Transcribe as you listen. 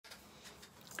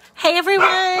Hey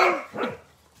everyone!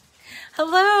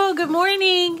 Hello, good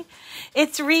morning.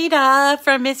 It's Rita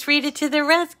from Miss Rita to the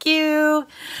Rescue.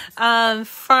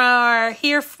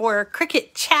 Here for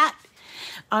Cricut Chat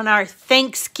on our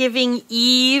Thanksgiving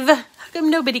Eve. How come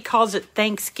nobody calls it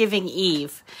Thanksgiving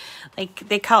Eve? Like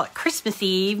they call it Christmas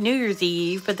Eve, New Year's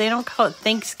Eve, but they don't call it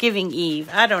Thanksgiving Eve.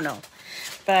 I don't know.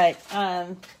 But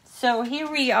so here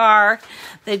we are,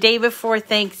 the day before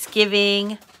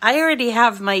Thanksgiving. I already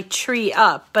have my tree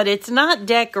up, but it's not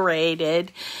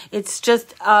decorated. It's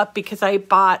just up because I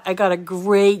got a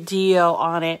great deal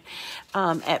on it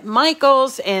at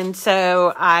Michael's. And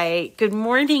so good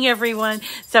morning, everyone.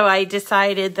 So I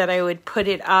decided that I would put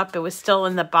it up. It was still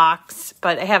in the box,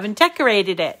 but I haven't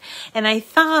decorated it. And I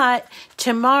thought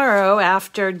tomorrow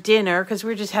after dinner, because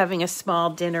we're just having a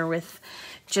small dinner with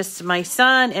just my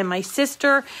son and my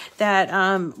sister, that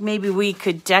maybe we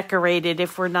could decorate it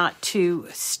if we're not too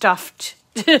stuffed.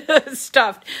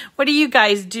 What are you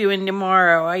guys doing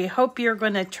tomorrow? I hope you're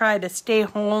going to try to stay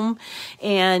home.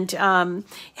 And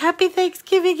happy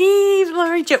Thanksgiving Eve,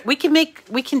 Laurie Jo. We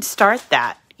can start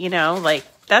that, like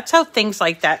that's how things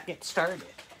like that get started.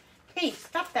 Hey,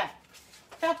 stop that.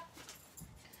 Stop.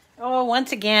 Oh,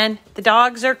 once again, the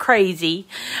dogs are crazy.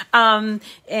 And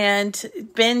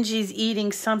Benji's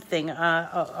eating something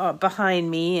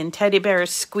behind me, and Teddy Bear is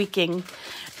squeaking.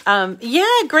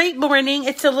 Yeah, great morning.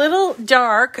 It's a little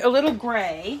dark, a little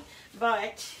gray,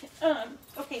 but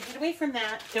okay, get away from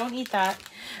that. Don't eat that.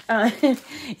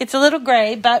 It's a little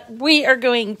gray, but we are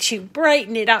going to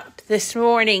brighten it up this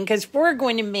morning because we're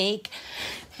going to make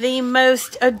the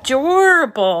most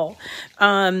adorable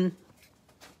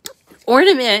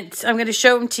ornaments. I'm going to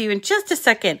show them to you in just a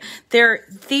second.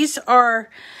 These are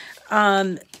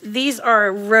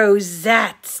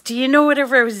rosettes. Do you know what a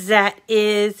rosette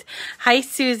is? Hi,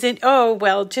 Susan. Oh,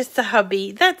 well, just the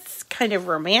hubby. That's kind of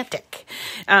romantic.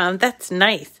 That's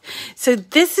nice. So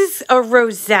this is a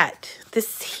rosette.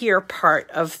 This here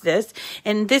part of this.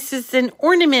 And this is an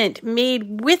ornament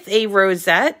made with a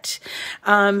rosette,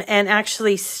 and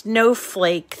actually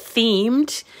snowflake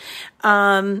themed.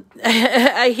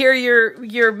 I hear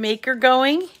your maker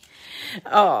going.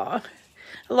 Oh,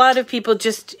 a lot of people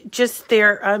just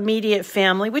their immediate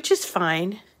family, which is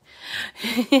fine.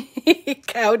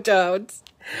 Countdowns.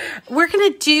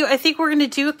 I think we're gonna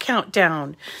do a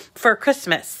countdown for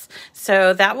Christmas.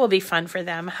 So that will be fun for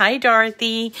them. Hi,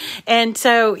 Dorothy. And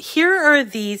so here are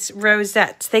these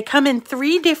rosettes. They come in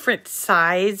 3 different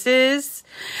sizes.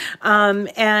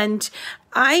 And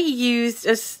I used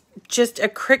just a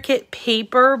Cricut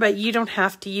paper, but you don't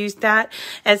have to use that.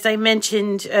 As I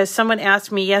mentioned, someone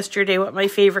asked me yesterday what my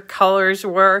favorite colors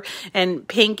were, and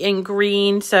pink and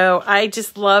green. So I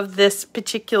just love this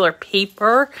particular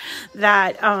paper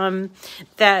that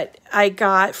I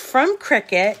got from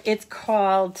Cricut. It's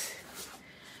called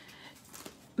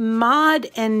Maud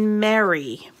and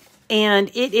Mary, and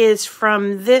it is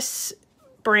from this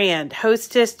brand,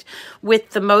 Hostess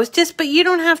with the Mostest, but you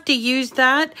don't have to use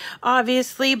that,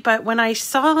 obviously. But when I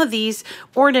saw these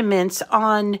ornaments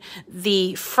on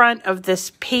the front of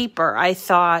this paper, I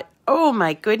thought, oh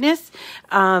my goodness,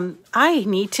 I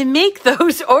need to make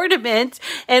those ornaments.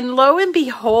 And lo and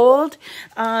behold,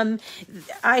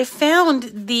 I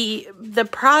found the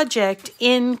project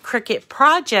in Cricut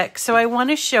Project. So I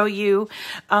want to show you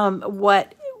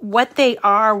what they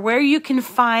are, where you can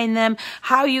find them,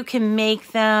 how you can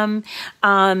make them.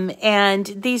 And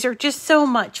these are just so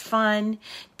much fun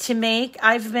to make.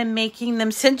 I've been making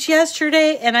them since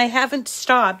yesterday and I haven't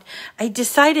stopped. I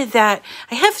decided that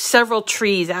I have several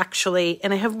trees actually,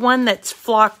 and I have one that's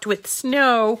flocked with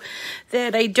snow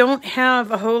that I don't have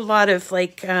a whole lot of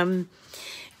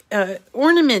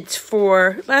ornaments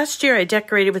for. Last year I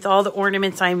decorated with all the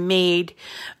ornaments I made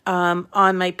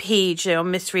on my page,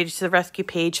 Miss Rita to the Rescue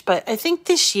page. But I think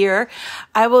this year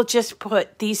I will just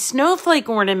put these snowflake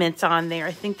ornaments on there.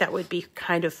 I think that would be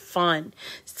kind of fun.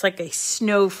 It's like a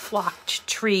snow flocked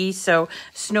tree, so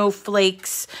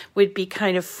snowflakes would be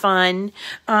kind of fun.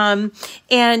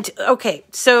 And okay,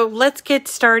 so let's get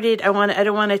started. I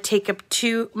don't want to take up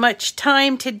too much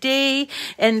time today,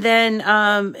 and then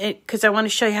because I want to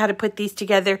show you how to put these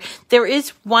together. There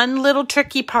is one little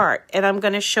tricky part, and I'm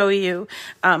going to show you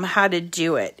how to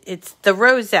do it. It's the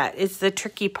rosette. It's the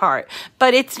tricky part,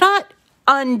 but it's not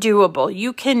undoable.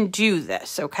 You can do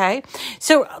this, okay?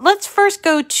 So let's first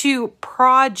go to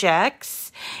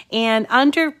projects, And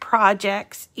under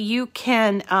projects, you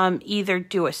can either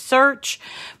do a search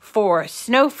for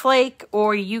Snowflake,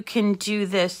 or you can do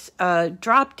this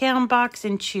drop down box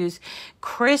and choose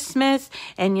Christmas,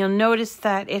 and you'll notice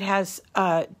that it has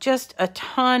just a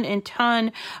ton and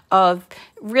ton of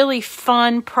really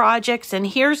fun projects. And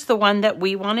here's the one that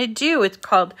we want to do. It's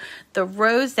called the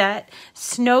Rosette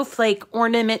Snowflake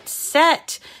Ornament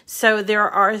Set. So there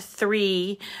are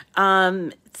three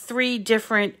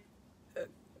different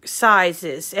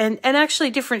sizes and actually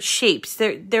different shapes.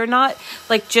 They're not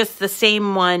like just the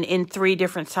same one in three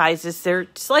different sizes. They're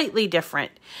slightly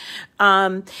different.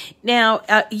 Yeah.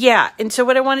 And so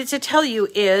what I wanted to tell you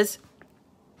is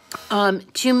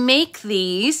to make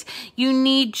these, you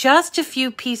need just a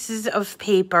few pieces of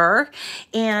paper.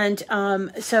 And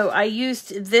so I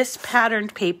used this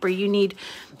patterned paper. You need,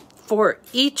 for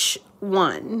each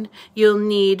one, you'll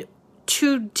need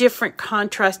 2 different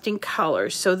contrasting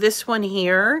colors. So this one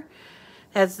here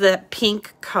has the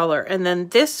pink color, and then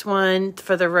this one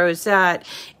for the rosette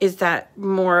is that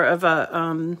more of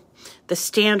a the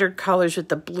standard colors with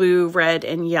the blue, red,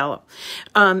 and yellow.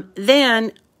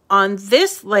 Then on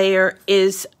this layer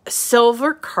is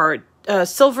silver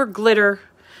glitter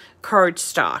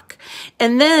cardstock,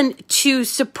 and then to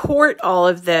support all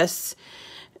of this.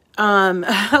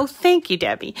 Oh, thank you,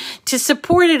 Debbie. To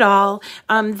support it all,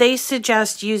 they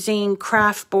suggest using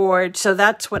Kraft board, so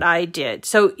that's what I did.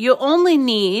 So you'll only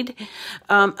need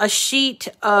a sheet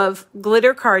of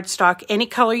glitter cardstock, any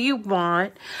color you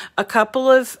want, a couple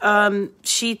of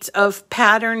sheets of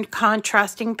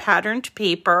contrasting patterned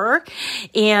paper,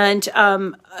 and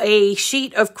a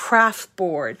sheet of Kraft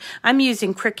board. I'm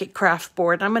using Cricut Kraft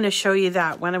board. I'm going to show you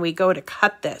that when we go to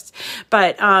cut this.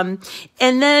 But and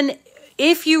then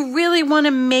if you really want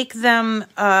to make them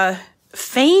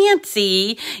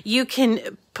fancy, you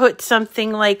can put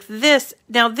something like this.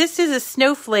 Now, this is a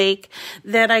snowflake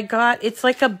that I got. It's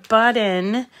like a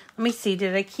button. Let me see.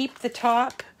 Did I keep the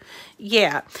top?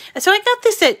 Yeah. So I got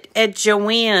this at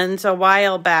JoAnn's a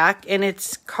while back, and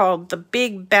it's called the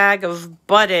Big Bag of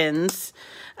Buttons.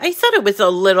 I thought it was a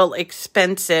little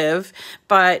expensive,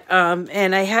 but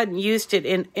and I hadn't used it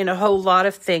in a whole lot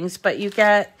of things, but you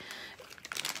get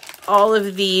all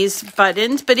of these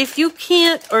buttons. But if you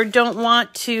can't or don't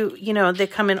want to, they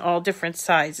come in all different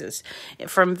sizes,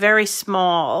 from very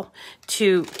small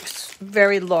to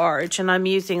very large, and I'm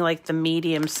using like the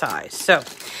medium size. So,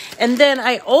 and then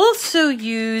I also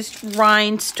used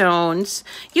rhinestones.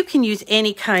 You can use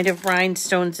any kind of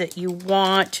rhinestones that you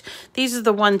want. These are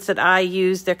the ones that I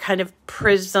use. They're kind of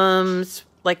prisms,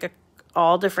 like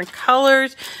all different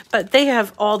colors, but they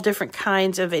have all different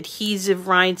kinds of adhesive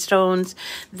rhinestones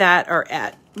that are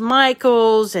at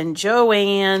Michael's and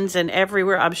JoAnn's and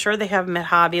everywhere. I'm sure they have them at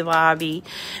Hobby Lobby.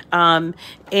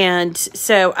 And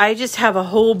so I just have a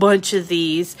whole bunch of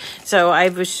these. So I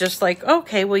was just like,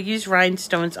 okay, we'll use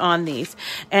rhinestones on these.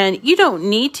 And you don't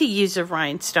need to use a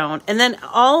rhinestone. And then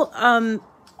all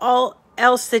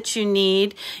else that you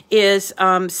need is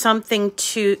something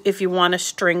to, if you want to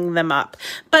string them up.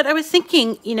 But I was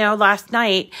thinking, last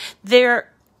night, they're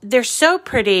so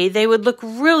pretty. They would look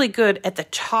really good at the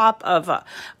top of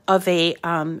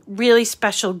a really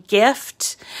special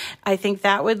gift. I think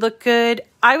that would look good.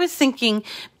 I was thinking,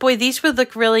 boy, these would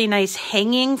look really nice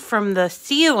hanging from the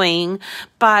ceiling,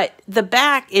 but the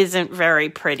back isn't very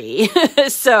pretty.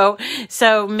 So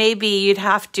maybe you'd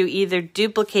have to either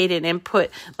duplicate it and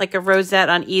put like a rosette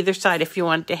on either side if you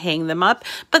wanted to hang them up.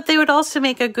 But they would also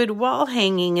make a good wall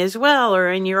hanging as well,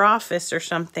 or in your office or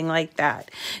something like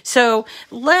that. So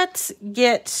let's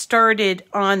get started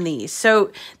on these.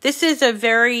 So this is a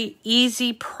very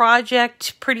easy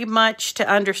project pretty much to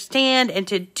understand and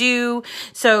to do.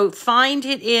 So find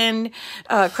it in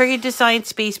Cricut Design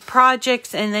Space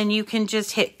Projects, and then you can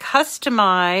just hit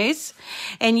Customize,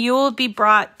 and you will be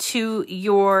brought to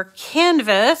your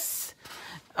canvas.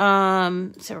 So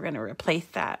we're going to replace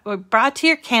that. We're brought to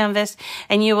your canvas,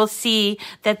 and you will see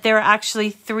that there are actually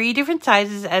 3 different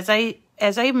sizes, as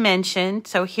I mentioned.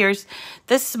 So here's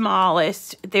the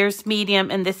smallest, there's medium,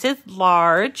 and this is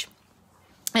large.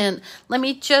 And let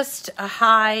me just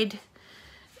hide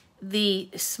the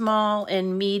small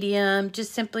and medium,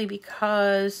 just simply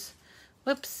because,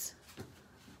 whoops,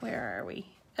 where are we?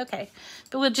 Okay,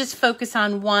 but we'll just focus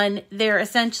on one. They're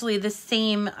essentially the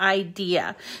same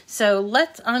idea. So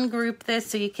let's ungroup this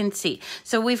so you can see.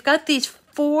 So we've got these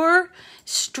 4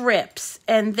 strips,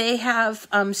 and they have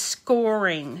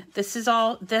scoring. This is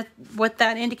all that what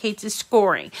that indicates is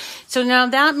scoring. So now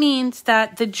that means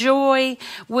that the joy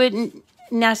wouldn't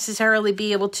necessarily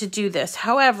be able to do this.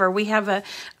 However, we have a,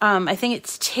 I think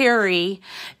it's Terry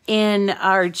in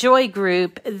our Joy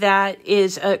group that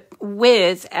is a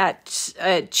whiz at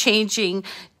changing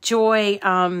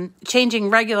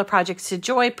regular projects to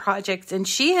Joy projects. And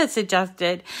she has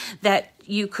suggested that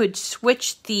you could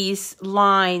switch these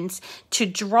lines to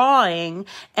drawing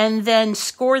and then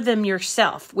score them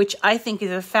yourself, which I think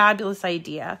is a fabulous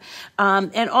idea.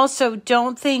 And also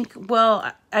don't think, well,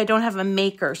 I don't have a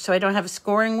maker, so I don't have a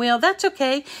scoring wheel. That's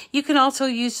okay. You can also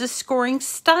use the scoring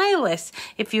stylus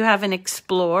if you have an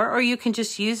Explorer, or you can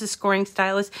just use the scoring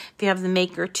stylus if you have the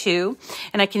maker too.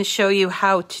 And I can show you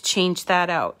how to change that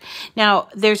out. Now,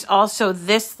 there's also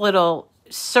this little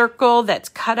circle that's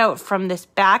cut out from this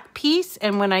back piece.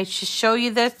 And when I show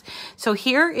you this, so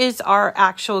here is our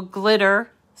actual glitter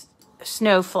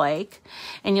snowflake.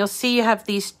 And you'll see you have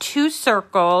these 2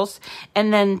 circles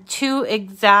and then 2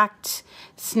 exact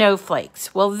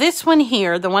snowflakes. Well, this one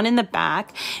here, the one in the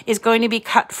back, is going to be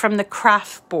cut from the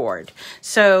Kraft board.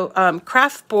 So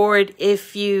Kraft board,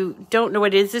 if you don't know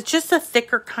what it is, it's just a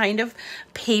thicker kind of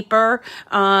paper,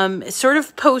 sort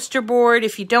of poster board.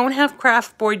 If you don't have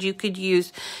Kraft board, you could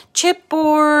use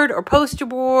chipboard or poster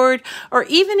board, or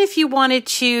even if you wanted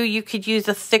to, you could use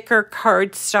a thicker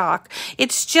cardstock.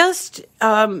 It's just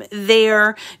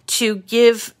there to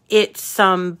give it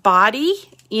some body,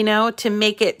 you know, to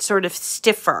make it sort of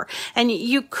stiffer. And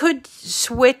you could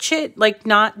switch it, like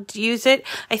not use it.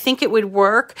 I think it would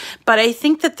work, but I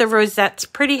think that the rosette's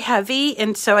pretty heavy,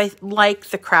 and so I like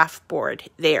the Kraft board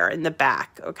there in the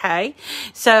back, okay?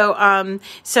 So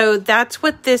so that's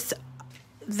what this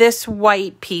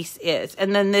white piece is.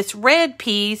 And then this red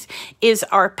piece is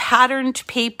our patterned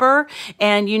paper,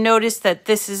 and you notice that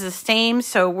this is the same,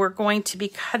 so we're going to be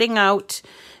cutting out.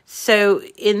 So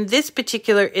in this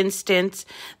particular instance,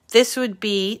 this would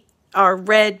be our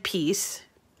red piece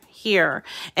here.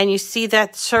 And you see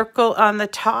that circle on the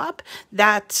top?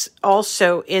 That's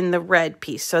also in the red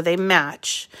piece, so they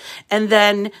match. And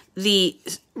then the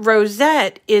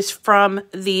rosette is from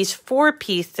these 4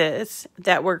 pieces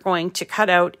that we're going to cut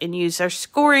out and use our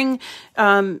scoring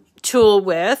tool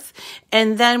with.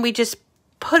 And then we just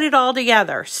put it all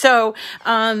together. So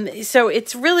so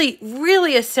it's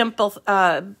really a simple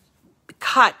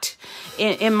cut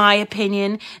in my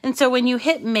opinion. And so when you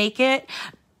hit make it,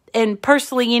 and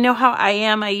personally, you know how I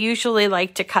am, I usually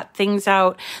like to cut things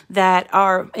out that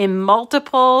are in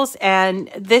multiples, and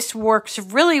this works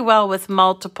really well with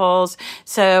multiples.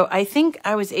 So I think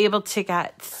I was able to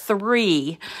get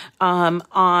 3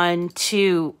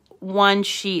 onto 1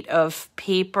 sheet of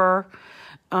paper.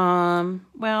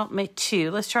 Well, maybe 2.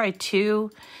 Let's try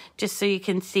 2 just so you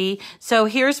can see. So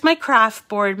here's my craft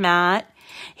board mat.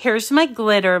 Here's my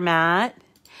glitter mat.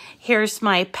 Here's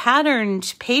my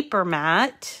patterned paper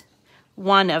mat,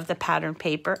 one of the patterned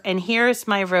paper. And here's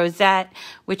my rosette,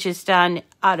 which is done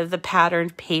out of the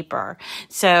patterned paper.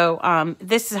 So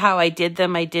this is how I did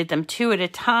them. I did them 2 at a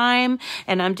time.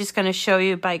 And I'm just going to show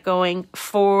you by going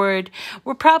forward.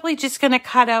 We're probably just going to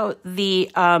cut out the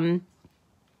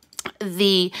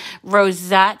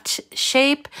rosette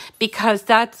shape, because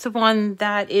that's the one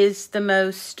that is the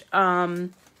most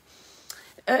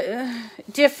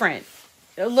different,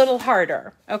 a little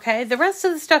harder. Okay, the rest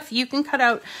of the stuff you can cut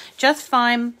out just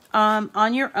fine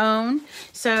on your own.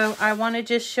 So I want to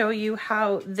just show you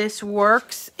how this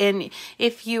works. And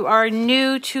if you are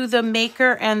new to the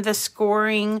maker and the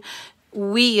scoring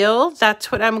wheel,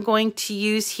 that's what I'm going to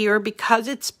use here. Because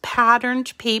it's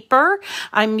patterned paper,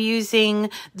 I'm using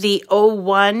the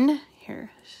 01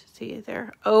 here. See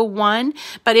there, 01.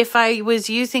 But if I was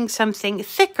using something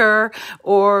thicker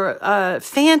or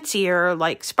fancier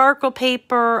like sparkle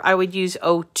paper, I would use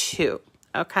 02.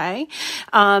 Okay,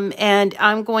 and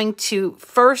I'm going to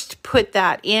first put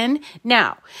that in.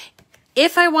 Now,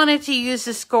 if I wanted to use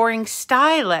the scoring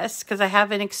stylus, because I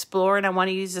have an Explorer and I want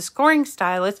to use the scoring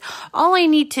stylus, all I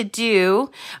need to do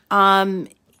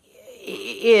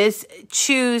is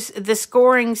choose the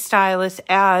scoring stylus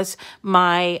as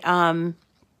my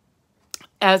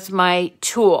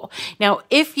tool. Now,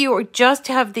 if you just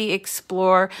have the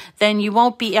Explorer, then you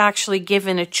won't be actually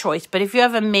given a choice. But if you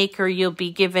have a maker, you'll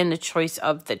be given a choice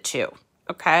of the 2.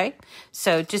 Okay,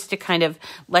 so just to kind of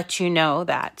let you know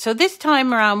that. So this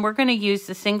time around, we're going to use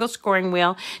the single scoring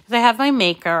wheel because I have my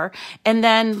maker. And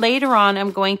then later on,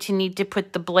 I'm going to need to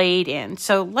put the blade in.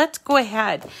 So let's go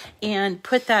ahead and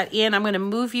put that in. I'm going to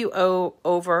move you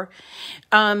over.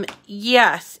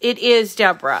 Yes, it is,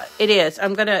 Deborah. It is.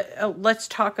 I'm going to, let's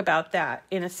talk about that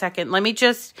in a second. Let me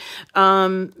just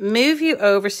move you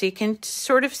over so you can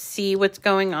sort of see what's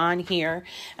going on here.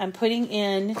 I'm putting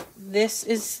in, this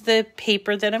is the paper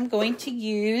paper that I'm going to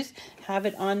use. Have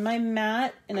it on my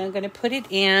mat, and I'm going to put it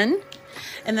in.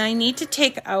 And then I need to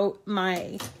take out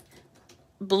my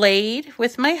blade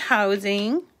with my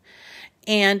housing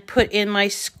and put in my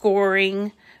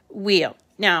scoring wheel.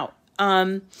 Now,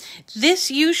 this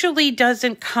usually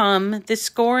doesn't come, the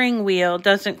scoring wheel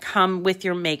doesn't come with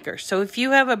your maker. So if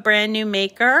you have a brand new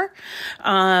maker,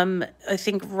 I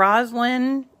think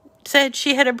Rosalind said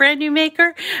she had a brand new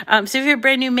maker. So if you're a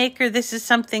brand new maker, this is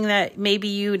something that maybe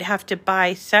you'd have to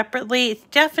buy separately. It's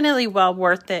definitely well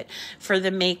worth it for the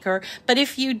maker. But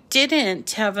if you didn't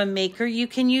have a maker, you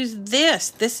can use this.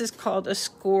 This is called a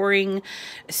scoring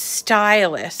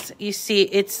stylus. You see,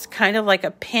 it's kind of like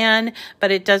a pen, but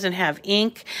it doesn't have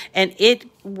ink, and it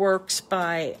works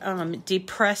by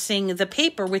depressing the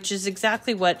paper, which is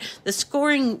exactly what the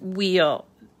scoring wheel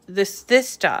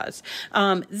this does.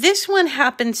 This one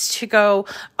happens to go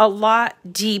a lot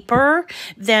deeper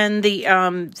than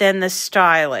the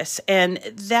stylus, and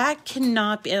that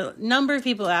cannot be. A number of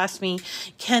people ask me,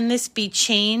 can this be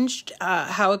changed,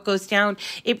 how it goes down?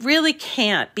 It really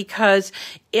can't, because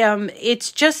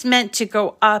it's just meant to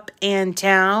go up and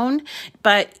down.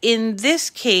 But in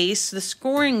this case, the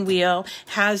scoring wheel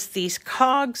has these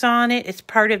cogs on it. It's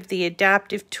part of the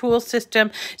adaptive tool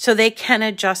system, so they can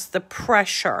adjust the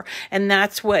pressure, and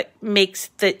that's what makes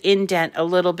the indent a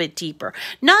little bit deeper.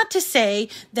 Not to say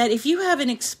that if you have an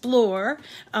Explorer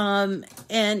and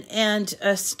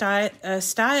a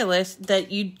stylus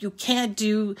that you can't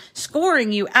do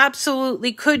scoring. You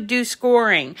absolutely could do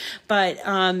scoring, but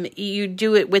you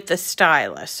do it with the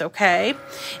stylus, okay?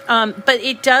 But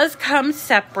it does come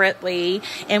separately,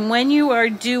 and when you are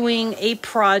doing a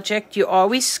project, you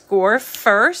always score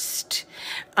first.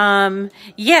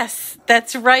 Yes,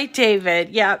 that's right, David.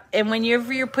 Yeah, and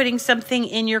whenever you're putting something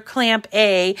in your clamp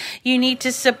A, you need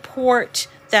to support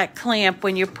that clamp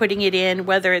when you're putting it in,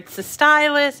 whether it's the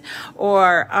stylus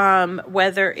or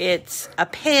whether it's a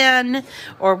pen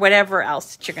or whatever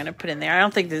else that you're going to put in there. I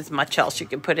don't think there's much else you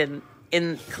can put in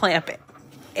clamp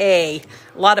A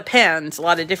lot of pens, a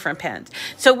lot of different pens.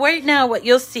 So right now what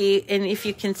you'll see, and if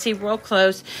you can see real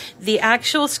close, the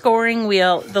actual scoring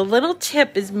wheel, the little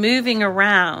tip is moving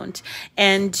around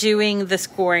and doing the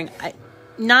scoring.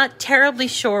 Not terribly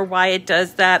sure why it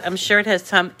does that. I'm sure it has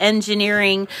some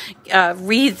engineering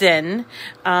reason,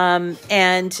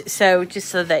 and so just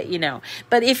so that you know.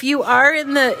 But if you are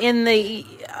in the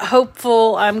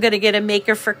hopeful, I'm going to get a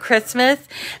maker for Christmas,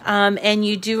 and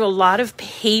you do a lot of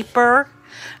paper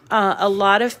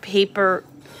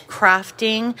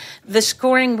crafting, the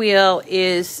scoring wheel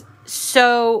is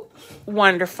so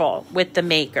wonderful with the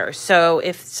maker. So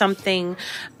if it's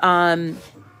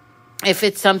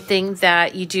something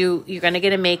that you do, you're going to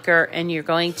get a maker and you're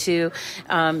going to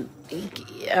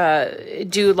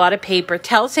do a lot of paper,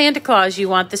 tell Santa Claus you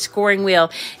want the scoring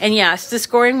wheel. And yes, the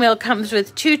scoring wheel comes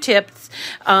with 2 tips,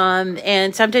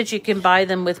 and sometimes you can buy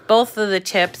them with both of the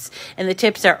tips, and the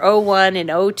tips are 01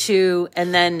 and 02,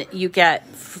 and then you get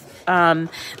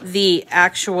the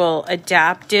actual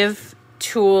adaptive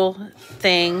tool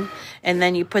thing, and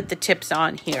then you put the tips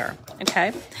on here.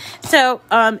 Okay, so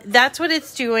that's what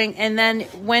it's doing, and then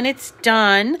when it's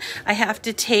done, I have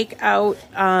to take out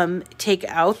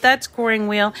that scoring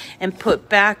wheel and put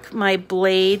back my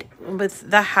blade with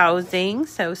the housing.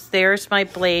 So there's my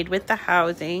blade with the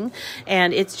housing,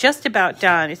 and it's just about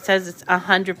done. It says it's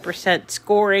 100%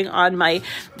 scoring on my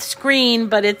screen,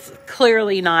 but it's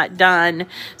clearly not done.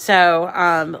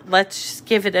 So let's just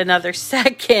give it another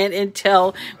second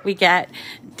until we get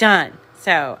done.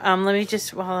 So let me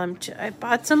just, I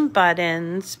bought some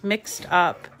buttons mixed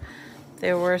up.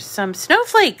 There were some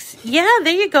snowflakes. Yeah,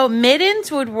 there you go.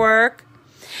 Mittens would work.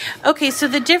 Okay, so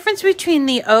the difference between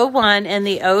the 01 and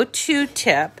the 02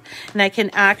 tip, and I can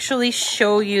actually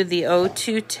show you the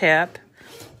 02 tip.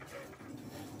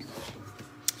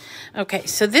 Okay,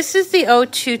 so this is the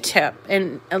 02 tip,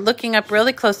 and looking up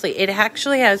really closely, it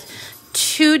actually has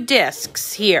 2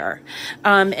 discs here,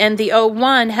 and the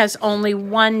 01 has only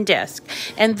 1 disc.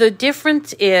 And the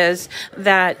difference is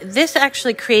that this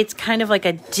actually creates kind of like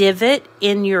a divot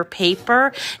in your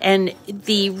paper, and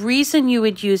the reason you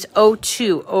would use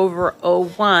 02 over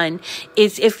 01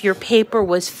 is if your paper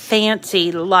was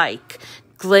fancy, like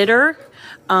glitter,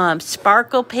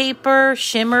 sparkle paper,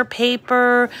 shimmer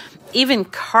paper, even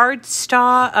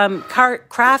cardstock,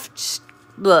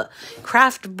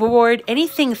 Kraft board,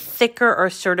 anything thicker or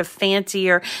sort of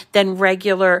fancier than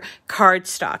regular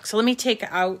cardstock. So let me take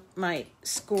out my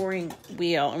scoring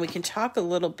wheel, and we can talk a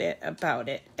little bit about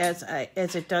it as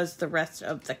it does the rest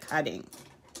of the cutting.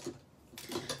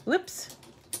 Whoops.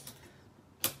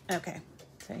 Okay,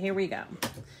 so here we go.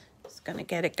 Just going to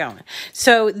get it going.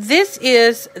 So this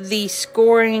is the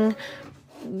scoring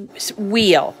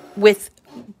wheel with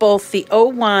both the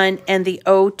O1 and the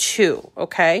O2,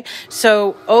 okay?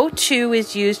 So O2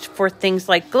 is used for things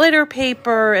like glitter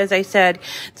paper, as I said,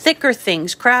 thicker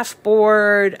things, craft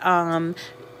board,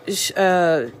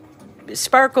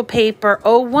 sparkle paper.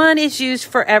 O1 is used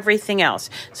for everything else.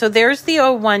 So there's the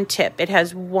O1 tip. It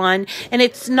has one, and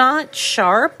it's not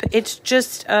sharp. It's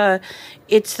just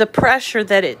it's the pressure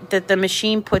that the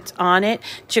machine puts on it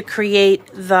to create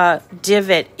the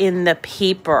divot in the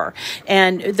paper.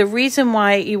 And the reason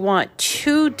why you want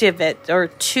two divots or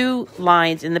two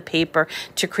lines in the paper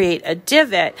to create a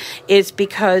divot is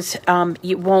because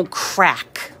it won't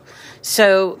crack.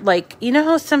 So, like, you know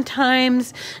how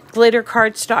sometimes glitter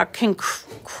cardstock can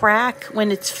crack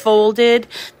when it's folded?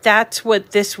 That's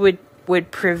what this would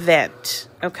prevent,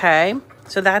 okay?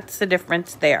 So that's the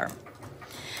difference there.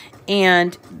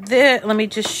 And let me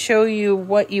just show you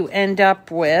what you end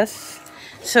up with.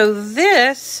 So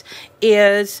this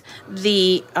is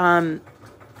the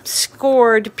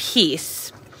scored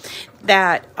piece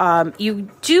that you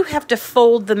do have to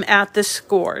fold them at the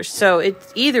scores. So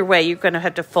it's either way, you're going to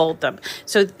have to fold them.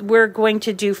 So we're going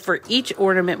to do for each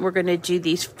ornament, we're going to do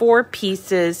these 4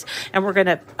 pieces, and we're going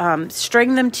to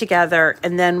string them together,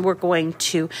 and then we're going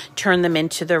to turn them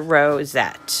into the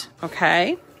rosette.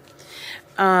 Okay.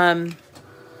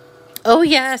 Oh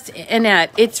yes,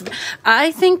 Annette.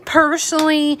 I think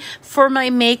personally for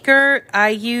my maker, I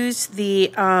use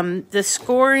the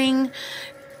scoring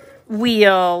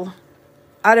wheel.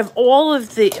 Out of all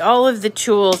of the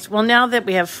tools, well, now that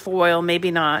we have foil,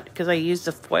 maybe not, because I use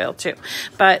the foil too.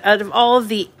 But out of all of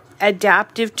the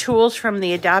adaptive tools from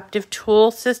the adaptive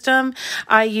tool system,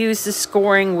 I use the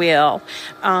scoring wheel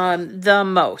the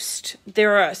most.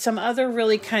 There are some other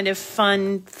really kind of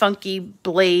fun, funky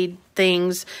blade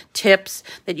things, tips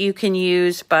that you can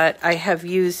use, but I have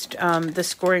used the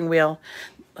scoring wheel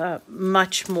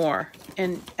much more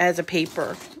as a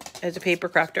paper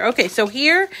crafter. Okay, so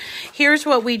here's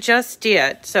what we just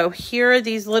did. So here are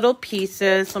these little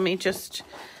pieces. Let me just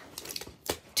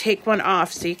take one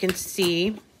off so you can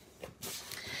see.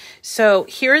 So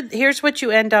here's what you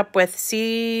end up with.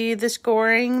 See the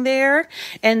scoring there?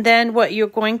 And then what you're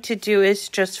going to do is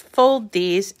just fold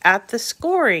these at the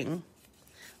scoring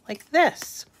like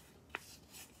this.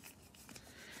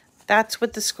 That's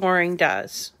what the scoring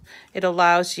does. It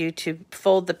allows you to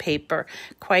fold the paper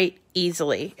quite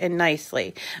easily and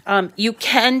nicely. You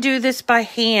can do this by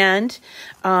hand.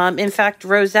 In fact,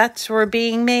 rosettes were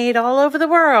being made all over the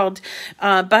world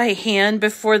by hand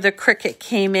before the Cricut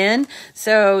came in.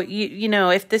 So, you know,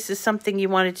 if this is something you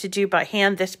wanted to do by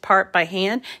hand, this part by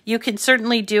hand, you can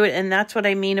certainly do it. And that's what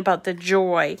I mean about the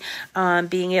joy,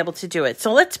 being able to do it.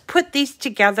 So let's put these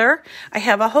together. I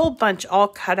have a whole bunch all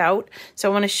cut out. So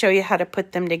I want to show you how to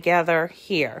put them together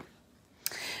here.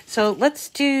 So let's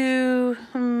do,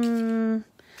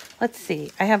 let's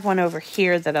see. I have one over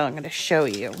here that I'm going to show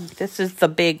you. This is the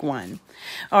big one.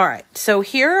 All right. So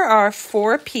here are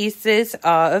 4 pieces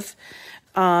of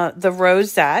the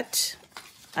rosette,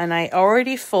 and I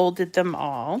already folded them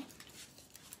all.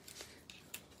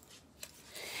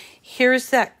 Here's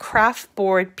that craft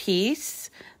board piece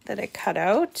that I cut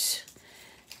out.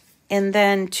 And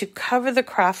then to cover the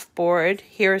craft board,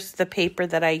 here's the paper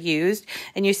that I used.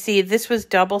 And you see this was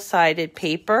double-sided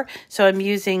paper. So I'm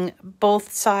using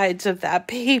both sides of that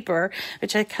paper,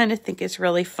 which I kind of think is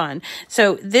really fun.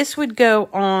 So this would go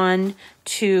on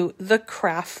to the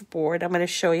craft board. I'm going to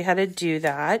show you how to do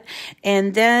that.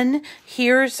 And then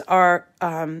here's our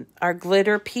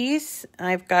glitter piece.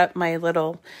 I've got my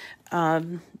little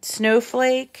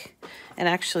snowflake. And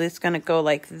actually it's going to go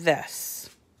like this.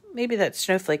 Maybe that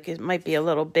snowflake might be a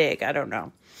little big. I don't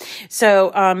know.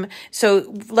 So,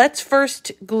 so let's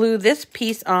first glue this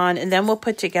piece on, and then we'll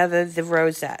put together the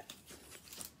rosette.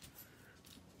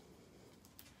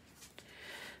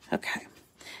 Okay.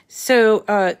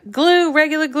 So, glue,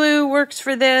 regular glue works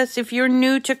for this. If you're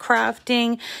new to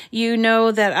crafting, you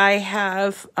know that I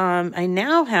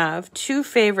now have 2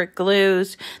 favorite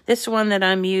glues. This one that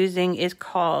I'm using is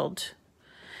called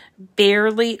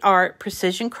Barely Art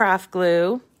Precision Craft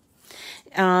Glue.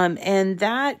 And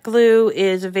that glue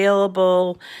is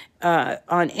available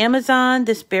on Amazon,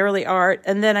 this Barely Art.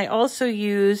 And then I also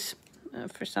use,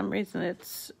 for some reason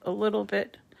it's a little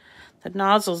bit, the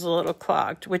nozzle's a little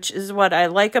clogged, which is what I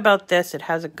like about this. It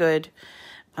has a good,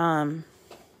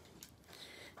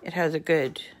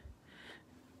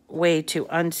 way to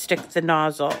unstick the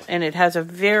nozzle. And it has a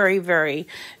very, very,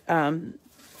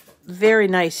 very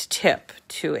nice tip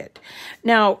to it.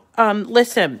 Now,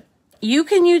 listen. You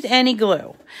can use any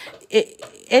glue.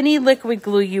 any liquid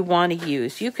glue you want to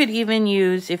use. You could even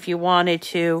use, if you wanted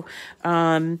to,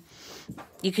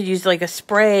 you could use like a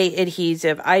spray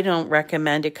adhesive. I don't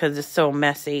recommend it because it's so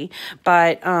messy.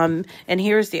 But, and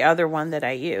here's the other one that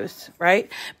I use,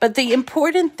 right? But the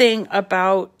important thing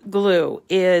about glue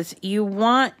is you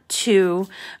want to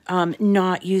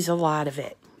not use a lot of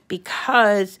it,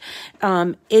 because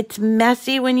it's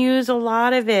messy when you use a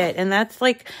lot of it. And that's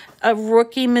like a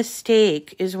rookie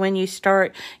mistake, is when you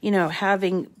start, you know,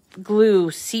 having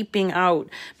glue seeping out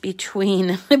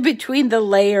between the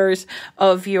layers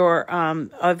of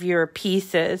your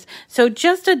pieces. So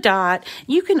just a dot.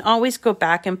 You can always go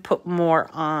back and put more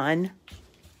on,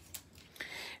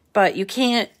 but you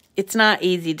can't, it's not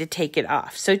easy to take it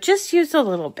off. So just use a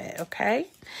little bit, okay?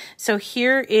 So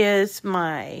here is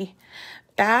my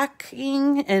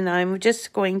backing, and I'm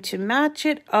just going to match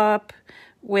it up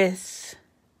with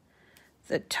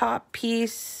the top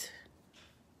piece.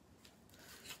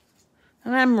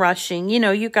 And I'm rushing. You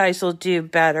know, you guys will do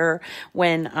better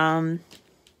when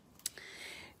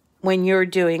you're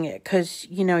doing it, because,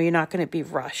 you know, you're not going to be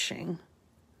rushing.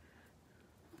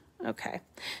 Okay.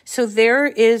 So there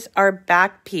is our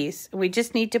back piece. We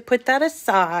just need to put that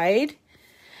aside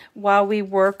while we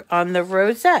work on the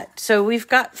rosette. So we've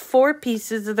got 4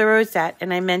 pieces of the rosette,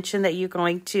 and I mentioned that you're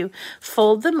going to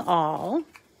fold them all.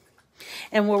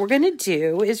 And what we're going to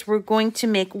do is we're going to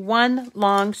make one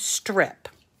long strip.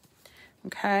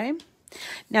 Okay.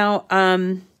 Now,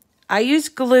 I use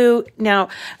glue. Now,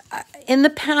 in the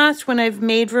past, when I've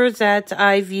made rosettes,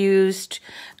 I've used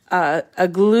a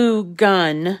glue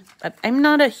gun. I'm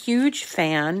not a huge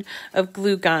fan of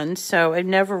glue guns, so I've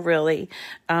never really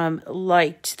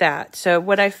liked that. So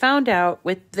what I found out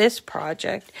with this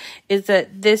project is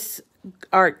that this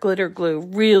art glitter glue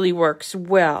really works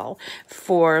well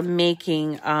for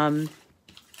making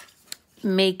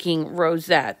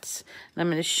rosettes. And I'm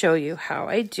going to show you how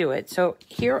I do it. So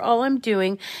here all I'm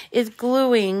doing is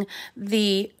gluing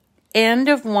the end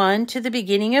of one to the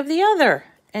beginning of the other,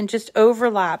 and just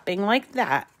overlapping like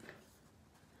that.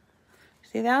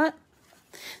 See that?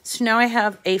 So now I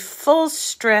have a full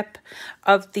strip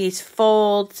of these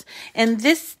folds, and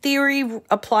this theory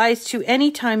applies to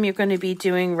any time you're going to be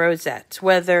doing rosettes,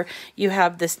 whether you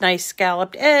have this nice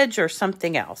scalloped edge or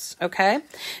something else, okay?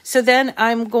 So then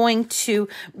I'm going to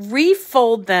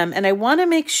refold them, and I want to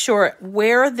make sure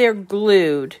where they're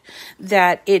glued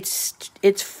that it's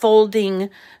folding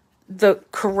the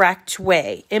correct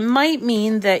way. It might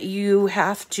mean that you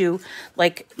have to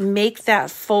like make that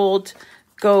fold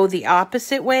go the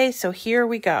opposite way. So here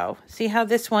we go. See how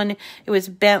this one, it was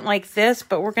bent like this,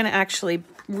 but we're going to actually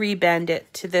rebend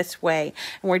it to this way.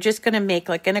 And we're just going to make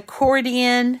like an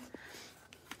accordion.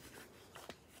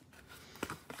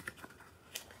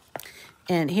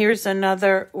 And here's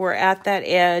another, we're at that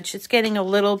edge. It's getting a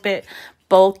little bit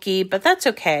bulky, but that's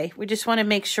okay. We just want to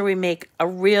make sure we make a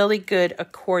really good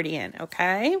accordion,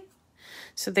 okay?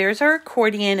 So there's our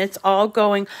accordion. It's all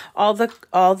going, all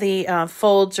the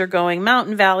folds are going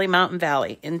Mountain Valley, Mountain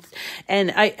Valley. And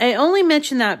I only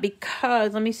mention that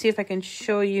because, let me see if I can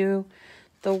show you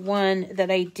the one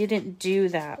that I didn't do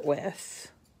that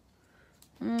with.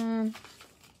 I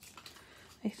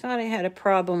thought I had a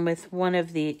problem with one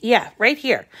of the, yeah, right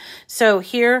here. So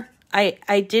here,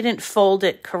 I didn't fold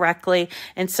it correctly,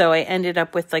 and so I ended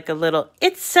up with like a little,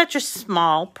 it's such a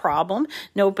small problem.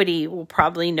 Nobody will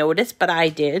probably notice, but I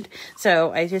did.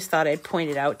 So I just thought I'd point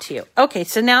it out to you. Okay,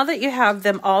 so now that you have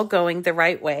them all going the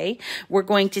right way, we're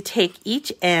going to take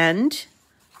each end,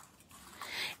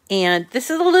 and this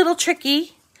is a little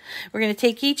tricky. We're going to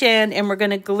take each end and we're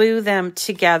going to glue them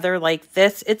together like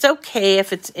this. It's okay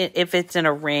if it's in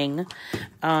a ring.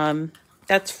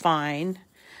 That's fine.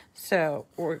 So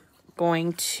we're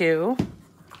going to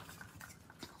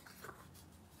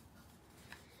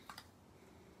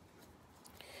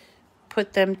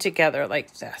put them together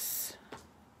like this.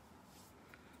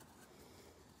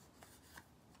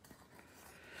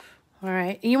 All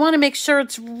right. You want to make sure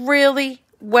it's really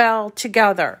well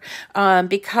together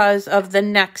because of the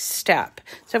next step.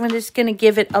 So I'm just going to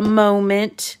give it a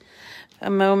moment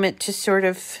to sort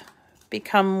of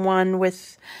become one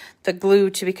with the glue,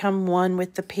 to become one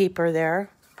with the paper there.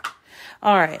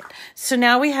 All right, so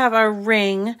now we have our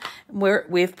ring where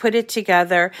we've put it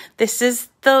together. This is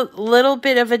the little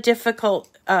bit of a difficult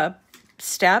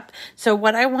step. So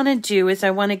what I want to do is I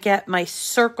want to get my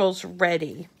circles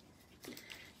ready.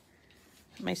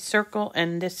 My circle,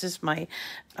 and this is my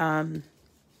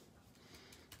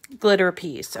glitter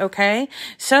piece, okay?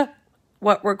 So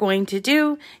what we're going to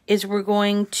do is we're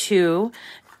going to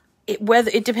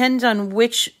it depends on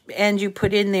which end you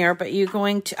put in there, but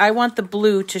I want the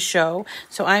blue to show.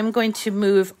 So I'm going to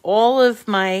move all of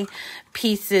my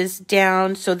pieces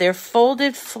down so they're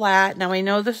folded flat. Now I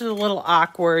know this is a little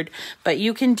awkward, but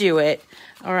you can do it.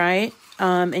 All right.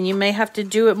 And you may have to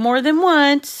do it more than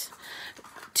once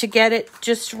to get it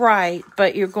just right,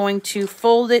 but you're going to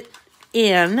fold it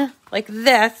in like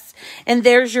this, and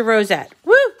there's your rosette.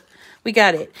 Woo! We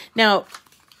got it. Now,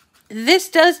 this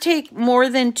does take more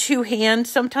than 2 hands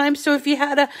sometimes, so if you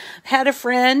had a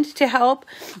friend to help,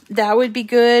 that would be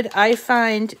good. I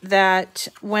find that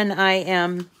when I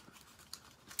am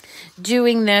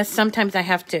doing this, sometimes I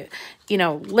have to,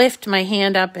 lift my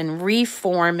hand up and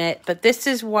reform it, but this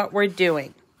is what we're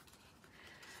doing.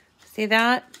 See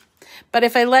that? But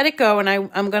if I let it go, and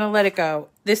I'm going to let it go,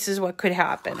 this is what could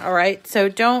happen, all right? So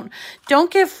don't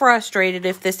get frustrated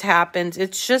if this happens.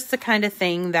 It's just the kind of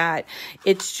thing that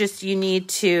it's just you need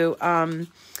to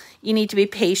be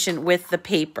patient with the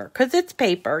paper because it's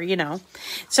paper,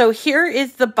 So here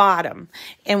is the bottom.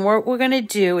 And what we're going to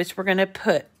do is we're going to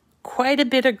put quite a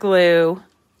bit of glue.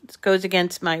 This goes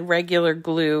against my regular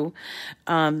glue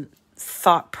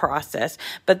thought process,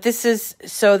 but this is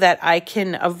so that I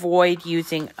can avoid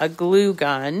using a glue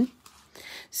gun.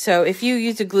 So if you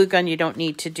use a glue gun, you don't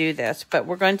need to do this, but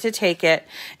we're going to take it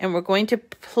and we're going to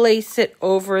place it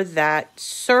over that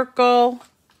circle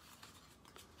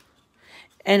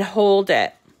and hold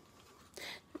it.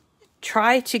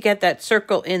 Try to get that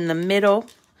circle in the middle,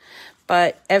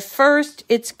 but at first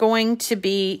it's going to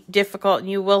be difficult and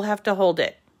you will have to hold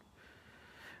it.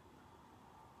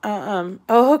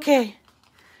 Oh, okay.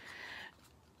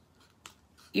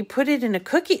 You put it in a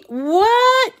cookie.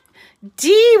 What?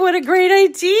 Dee, what a great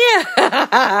idea.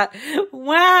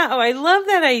 Wow, I love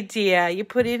that idea. You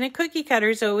put it in a cookie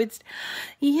cutter, so it's,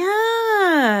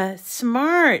 yeah,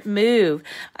 smart move.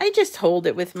 I just hold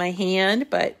it with my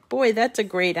hand, but boy, that's a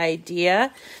great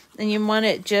idea. And you want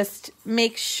to just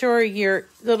make sure your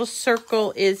little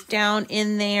circle is down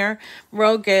in there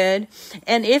real good.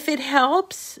 And if it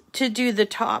helps to do the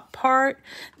top part,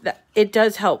 it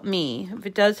does help me. If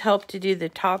it does help to do the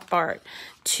top part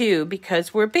too,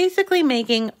 because we're basically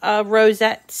making a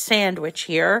rosette sandwich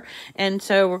here. And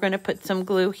so we're going to put some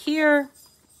glue here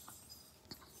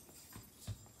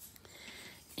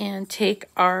and take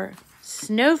our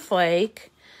snowflake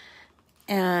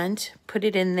and put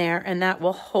it in there, and that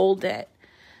will hold it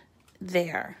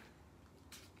there.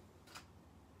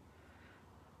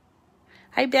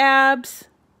 Hi, Babs.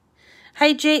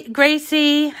 Hi,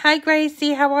 Gracie. Hi,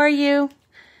 Gracie. How are you?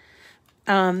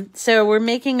 So we're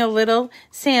making a little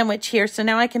sandwich here. So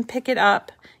now I can pick it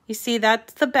up. You see,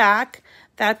 that's the back.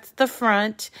 That's the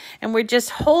front. And we're just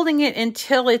holding it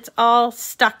until it's all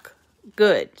stuck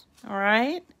good. All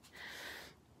right?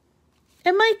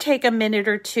 It might take a minute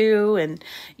or two, and,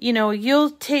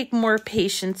 you'll take more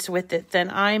patience with it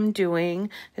than I'm doing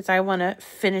because I want to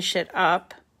finish it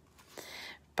up.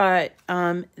 But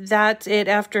that's it.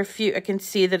 After a few, I can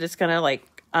see that it's going to,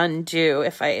 undo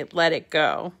if I let it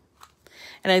go.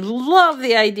 And I love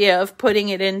the idea of putting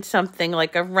it in something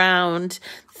like a round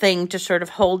thing to sort of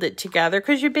hold it together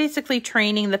because you're basically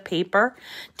training the paper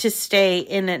to stay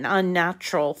in an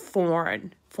unnatural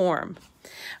form.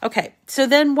 Okay, so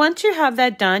then once you have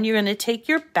that done, you're going to take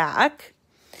your back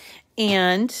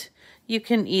and you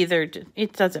can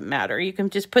it doesn't matter. You can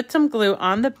just put some glue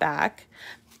on the back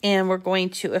and we're going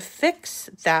to affix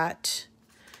that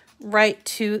right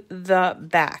to the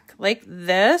back like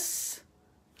this.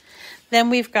 Then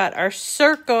we've got our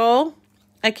circle.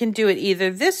 I can do it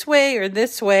either this way or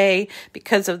this way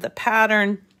because of the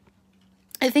pattern.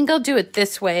 I think I'll do it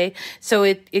this way. So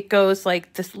it goes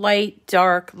like this light,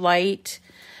 dark, light.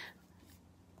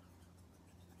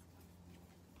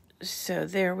 So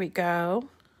there we go.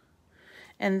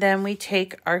 And then we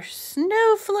take our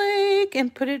snowflake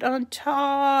and put it on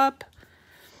top.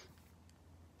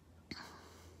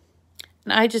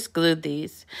 And I just glued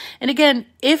these. And again,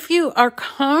 if you are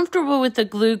comfortable with the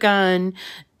glue gun,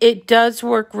 it does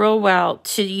work real well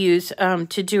to use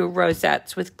to do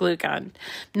rosettes with glue gun.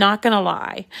 Not gonna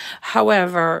lie.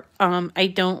 However, I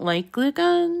don't like glue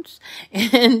guns,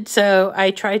 and so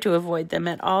I try to avoid them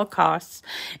at all costs.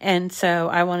 And so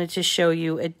I wanted to show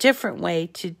you a different way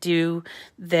to do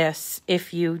this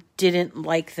if you didn't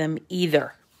like them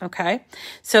either. Okay,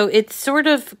 so it's sort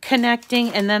of connecting,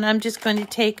 and then I'm just going to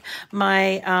take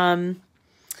my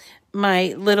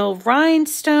my little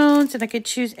rhinestones, and I could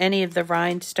choose any of the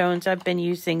rhinestones. I've been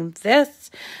using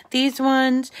these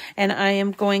ones, and I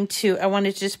want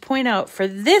to just point out for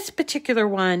this particular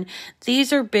one,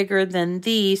 these are bigger than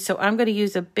these, so I'm going to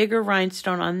use a bigger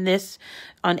rhinestone on this,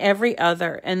 on every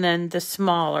other, and then the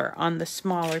smaller on the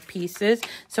smaller pieces.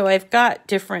 So I've got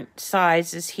different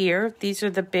sizes here. These are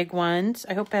the big ones.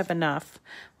 I hope I have enough.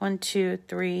 1, 2,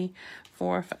 3,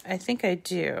 4, 5. I think I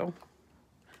do.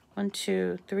 1,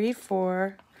 2, 3,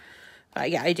 4.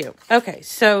 Yeah, I do. Okay,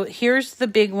 so here's the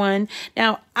big one.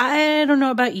 Now, I don't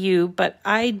know about you, but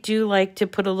I do like to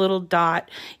put a little dot,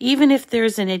 even if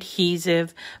there's an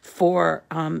adhesive for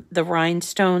the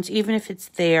rhinestones, even if it's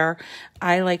there,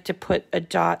 I like to put a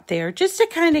dot there just to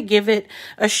kind of give it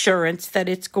assurance that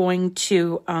it's going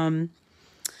to...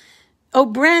 Oh,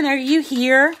 Bren, are you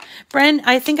here? Bren,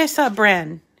 I think I saw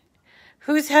Bren.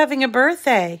 Who's having a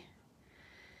birthday?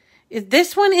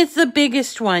 This one is the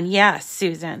biggest one. Yes,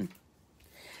 Susan.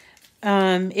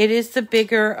 It is the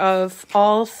bigger of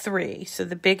all three. So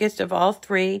the biggest of all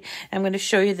three. I'm going to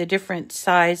show you the different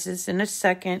sizes in a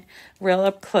second, real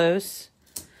up close.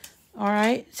 All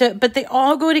right. So, but they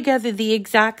all go together the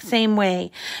exact same way.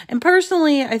 And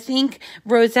personally, I think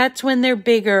rosettes, when they're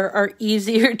bigger, are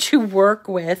easier to work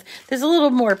with. There's a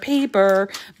little more paper,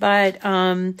 but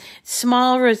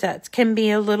small rosettes can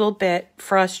be a little bit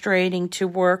frustrating to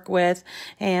work with.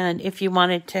 And if you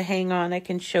wanted to hang on, I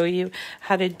can show you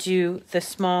how to do the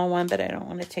small one, but I don't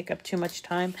want to take up too much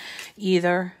time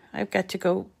either. I've got to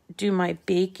go do my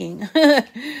baking. I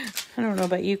don't know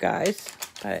about you guys,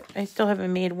 but I still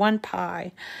haven't made one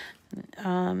pie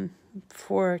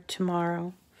for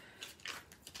tomorrow.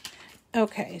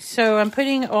 Okay, so I'm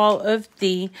putting all of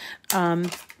the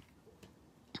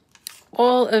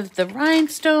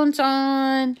rhinestones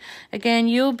on. Again,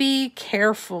 you'll be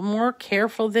careful, more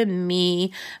careful than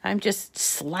me. I'm just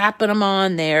slapping them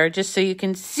on there just so you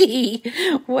can see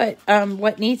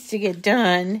what needs to get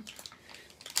done.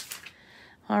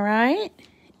 All right,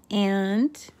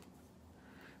 and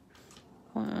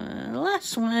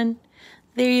last one.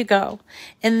 There you go.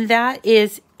 And that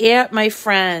is it, my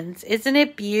friends. Isn't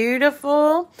it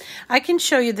beautiful? I can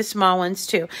show you the small ones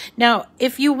too. Now,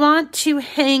 if you want to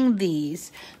hang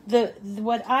these,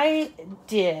 what I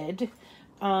did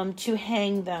to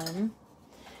hang them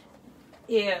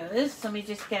is, let me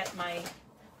just get my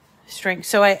string.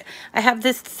 So I have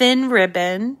this thin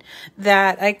ribbon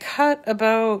that I cut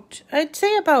about, I'd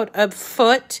say about a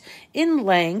foot in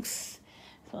length.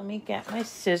 So let me get my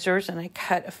scissors, and I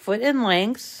cut a foot in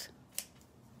length.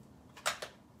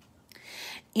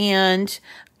 And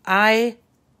I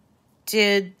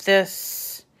did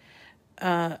this,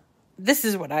 this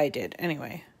is what I did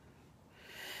anyway.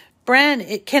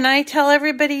 Bren, can I tell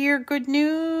everybody your good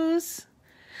news?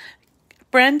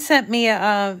 Bren sent me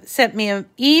an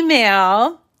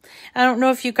email. I don't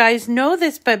know if you guys know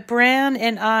this, but Bren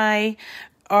and I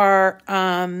are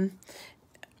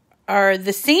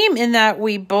the same in that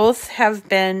we both have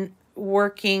been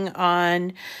working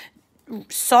on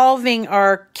solving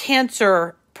our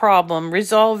cancer problem,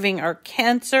 resolving our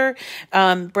cancer.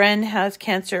 Bren has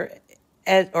cancer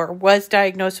or was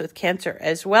diagnosed with cancer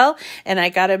as well, and I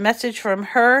got a message from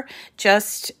her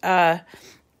just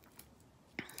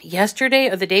yesterday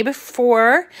or the day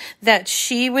before that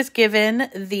she was given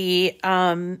the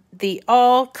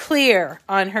all clear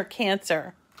on her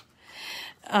cancer.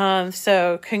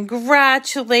 So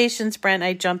congratulations, Bren.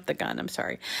 I jumped the gun. I'm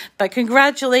sorry. But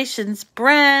congratulations,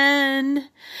 Bren.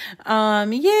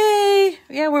 Yay.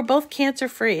 Yeah, we're both cancer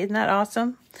free. Isn't that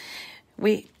awesome?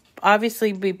 We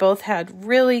both had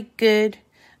really good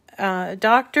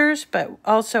doctors, but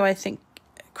also I think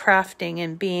crafting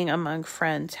and being among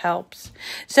friends helps.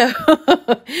 So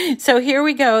so here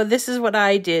we go. This is what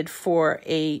I did for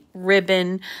a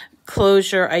ribbon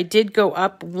closure. I did go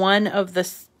up one of the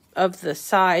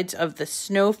sides of the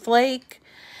snowflake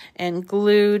and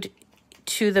glued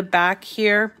to the back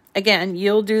here. Again,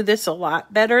 you'll do this a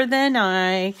lot better than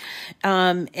I.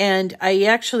 And I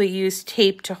actually used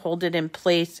tape to hold it in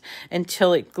place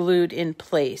until it glued in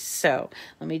place. So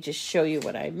let me just show you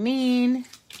what I mean.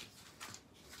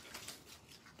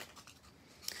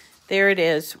 There it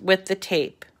is with the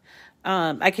tape.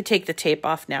 I could take the tape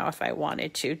off now if I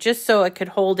wanted to, just so I could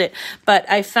hold it. But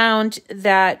I found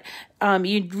that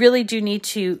you really do need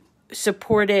to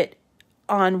support it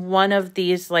on one of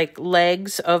these like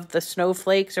legs of the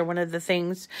snowflakes, or one of the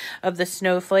things of the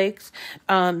snowflakes,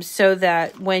 so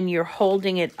that when you're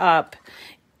holding it up,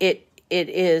 it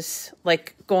is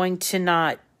like going to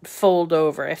not fold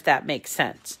over, if that makes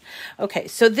sense. Okay,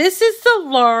 so this is the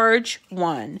large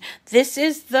one. This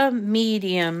is the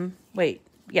medium. Wait,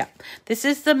 Yeah, this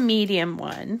is the medium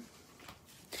one.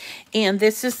 And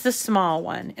this is the small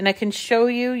one. And I can show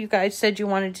you. You guys said you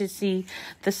wanted to see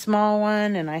the small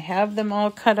one. And I have them all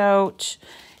cut out.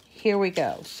 Here we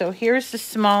go. So here's the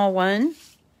small one.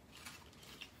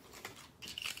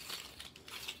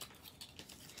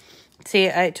 See,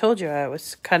 I told you I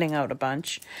was cutting out a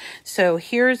bunch. So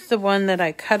here's the one that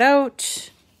I cut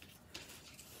out.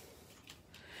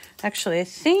 Actually, I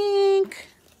think...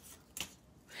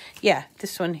 yeah,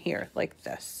 this one here, like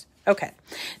this. Okay,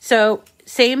 so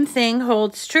same thing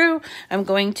holds true. I'm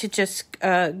going to just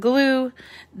glue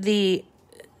the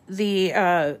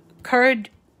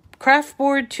craft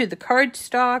board to the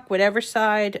cardstock, whatever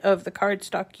side of the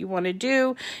cardstock you want to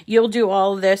do. You'll do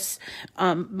all this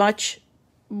much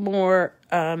more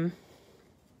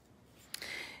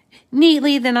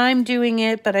neatly than I'm doing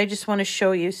it, but I just want to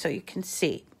show you so you can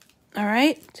see. All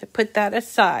right, to put that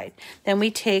aside. Then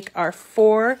we take our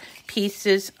 4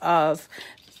 pieces of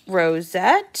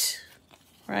rosette,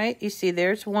 right? You see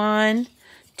there's 1,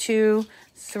 2,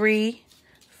 3,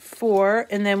 4,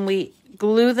 and then we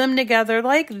glue them together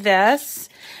like this,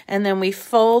 and then we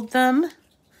fold them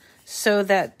so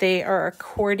that they are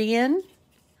accordion.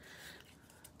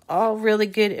 All really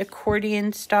good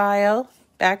accordion style.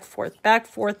 Back,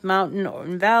 forth, mountain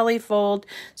and valley fold.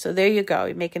 So there you go.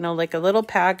 You're making like a little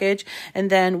package.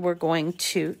 And then we're going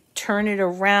to turn it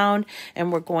around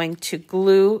and we're going to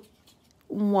glue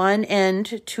one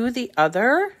end to the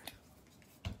other.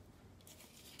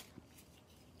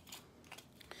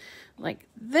 Like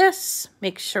this.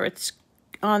 Make sure it's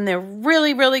on there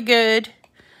really, really good.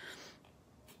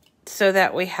 So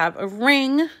that we have a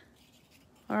ring.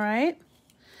 All right.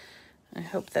 I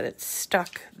hope that it's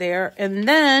stuck there. And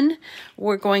then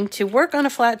we're going to work on a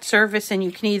flat surface, and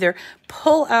you can either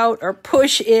pull out or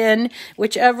push in,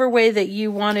 whichever way that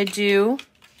you want to do.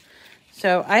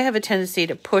 So I have a tendency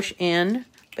to push in,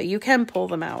 but you can pull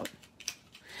them out.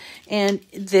 And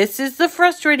this is the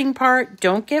frustrating part.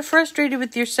 Don't get frustrated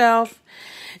with yourself.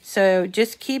 So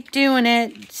just keep doing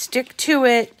it. Stick to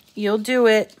it. You'll do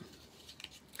it.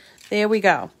 There we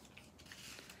go.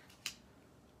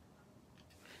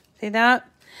 See that?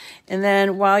 And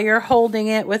then while you're holding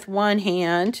it with one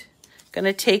hand, going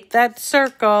to take that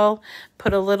circle,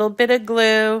 put a little bit of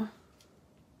glue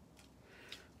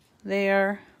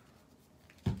there.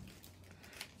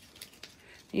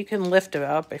 You can lift it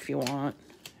up if you want.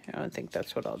 I don't think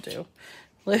that's what I'll do.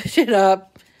 Lift it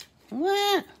up.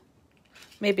 What?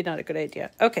 Maybe not a good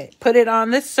idea. Okay, put it on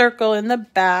this circle in the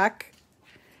back.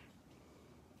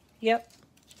 Yep.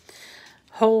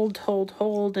 Hold, hold,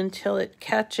 hold until it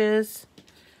catches.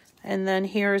 And then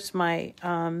here's my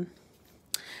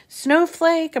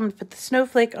snowflake. I'm going to put the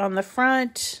snowflake on the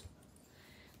front.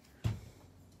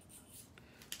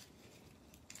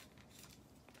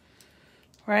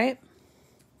 Right?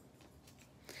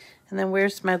 And then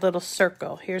where's my little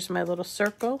circle? Here's my little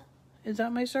circle. Is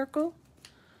that my circle?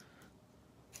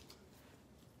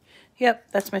 Yep,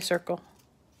 that's my circle.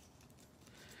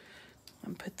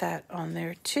 And put that on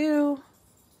there too.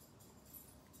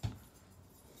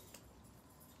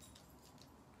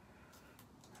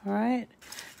 All right,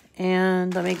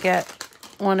 and let me get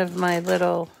one of my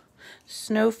little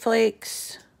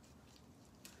snowflakes.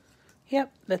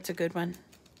 Yep, that's a good one.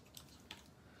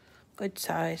 Good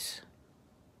size.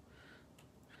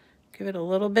 Give it a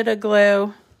little bit of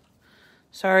glue.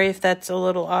 Sorry if that's a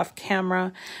little off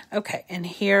camera. Okay, and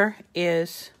here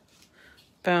is,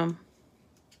 boom.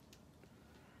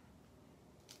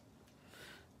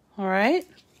 All right.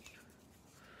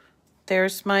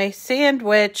 There's my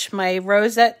sandwich, my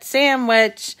rosette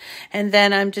sandwich, and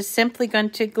then I'm just simply going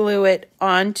to glue it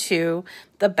onto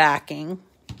the backing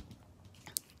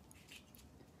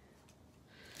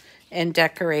and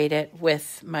decorate it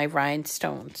with my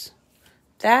rhinestones.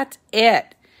 That's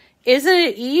it. Isn't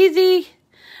it easy?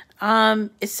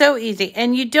 It's so easy,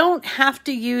 and you don't have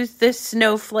to use this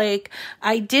snowflake.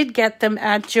 I did get them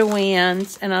at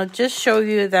JoAnn's, and I'll just show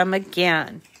you them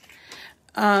again.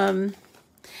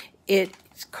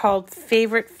 It's called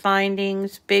Favorite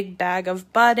Findings Big Bag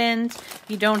of Buttons.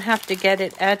 You don't have to get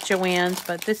it at JoAnn's,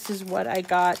 but this is what I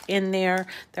got in there.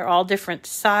 They're all different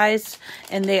size,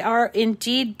 and they are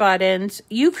indeed buttons.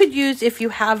 You could use, if you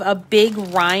have a big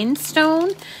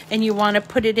rhinestone and you want to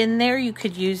put it in there, you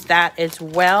could use that as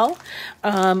well.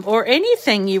 Or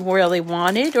anything you really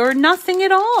wanted, or nothing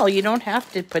at all. You don't have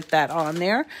to put that on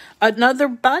there. another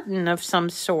button of some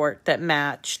sort that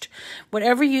matched.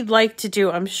 Whatever you'd like to do,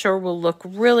 I'm sure will look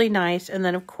really nice. And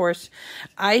then, of course,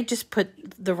 I just put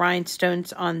the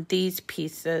rhinestones on these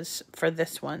pieces for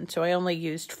this one. So I only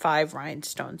used 5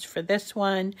 rhinestones for this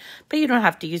one, but you don't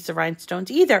have to use the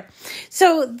rhinestones either.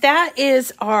 So that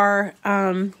is our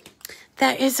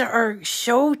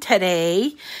show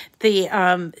today.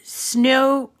 The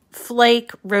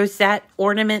Snowflake Rosette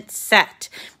Ornament Set.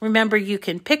 Remember, you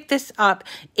can pick this up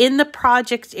in the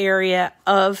projects area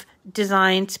of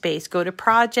Design Space. Go to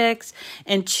projects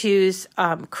and choose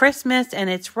Christmas, and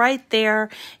it's right there,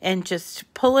 and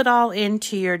just pull it all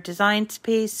into your Design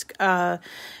Space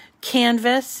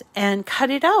canvas and cut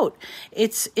it out.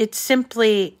 It's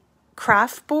simply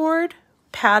craft board,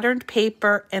 patterned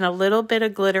paper, and a little bit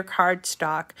of glitter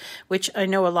cardstock, which I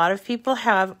know a lot of people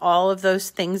have all of those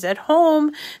things at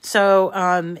home. So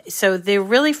they're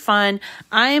really fun.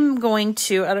 I'm going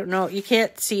to, I don't know, you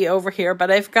can't see over here, but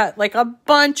I've got like a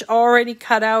bunch already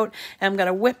cut out. I'm going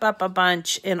to whip up a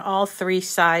bunch in all 3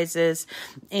 sizes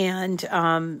and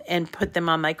put them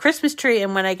on my Christmas tree.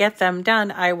 And when I get them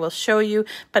done, I will show you,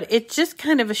 but it's just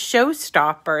kind of a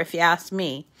showstopper, if you ask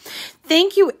me.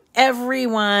 Thank you,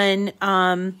 everyone.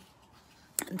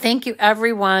 Thank you,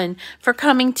 everyone, for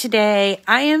coming today.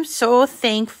 I am so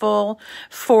thankful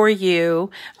for you.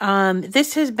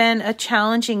 This has been a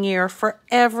challenging year for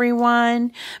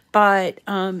everyone, but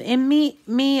in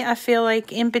me, I feel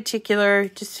like in particular,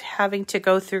 just having to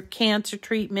go through cancer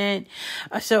treatment.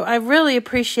 So I really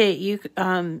appreciate you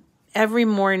every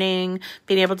morning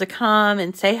being able to come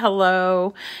and say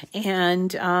hello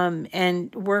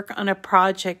and work on a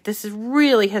project. This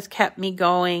really has kept me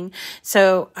going.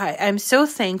 So I'm so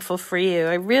thankful for you.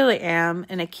 I really am.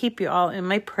 And I keep you all in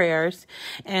my prayers,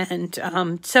 and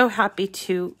so happy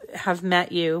to have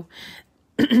met you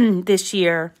this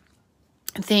year.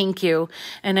 Thank you.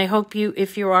 And I hope you,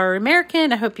 if you are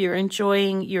American, I hope you're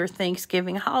enjoying your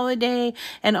Thanksgiving holiday.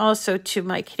 And also to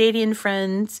my Canadian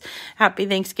friends, happy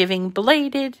Thanksgiving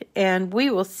belated. And we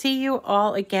will see you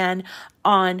all again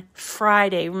on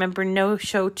Friday. Remember, no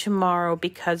show tomorrow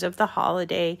because of the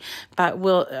holiday, but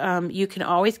you can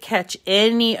always catch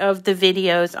any of the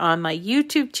videos on my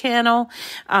YouTube channel.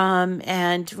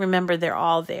 And remember, they're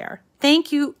all there.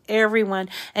 Thank you, everyone,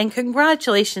 and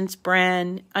congratulations,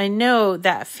 Bren. I know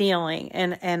that feeling,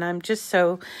 and I'm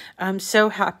so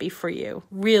happy for you.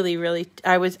 Really, really,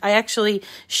 I actually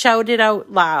shouted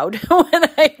out loud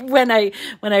when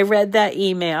I read that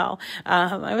email.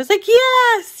 I was like,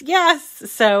 yes.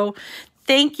 So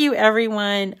thank you,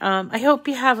 everyone. I hope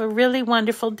you have a really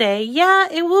wonderful day. Yeah,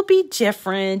 it will be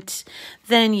different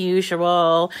than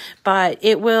usual, but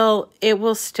it will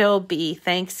still be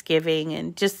Thanksgiving,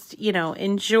 and just,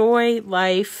 enjoy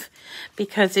life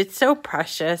because it's so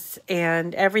precious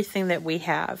and everything that we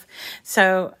have.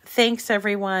 So thanks,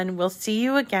 everyone. We'll see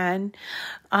you again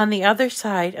on the other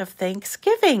side of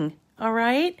Thanksgiving. All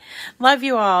right. Love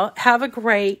you all. Have a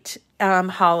great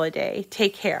holiday.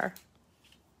 Take care.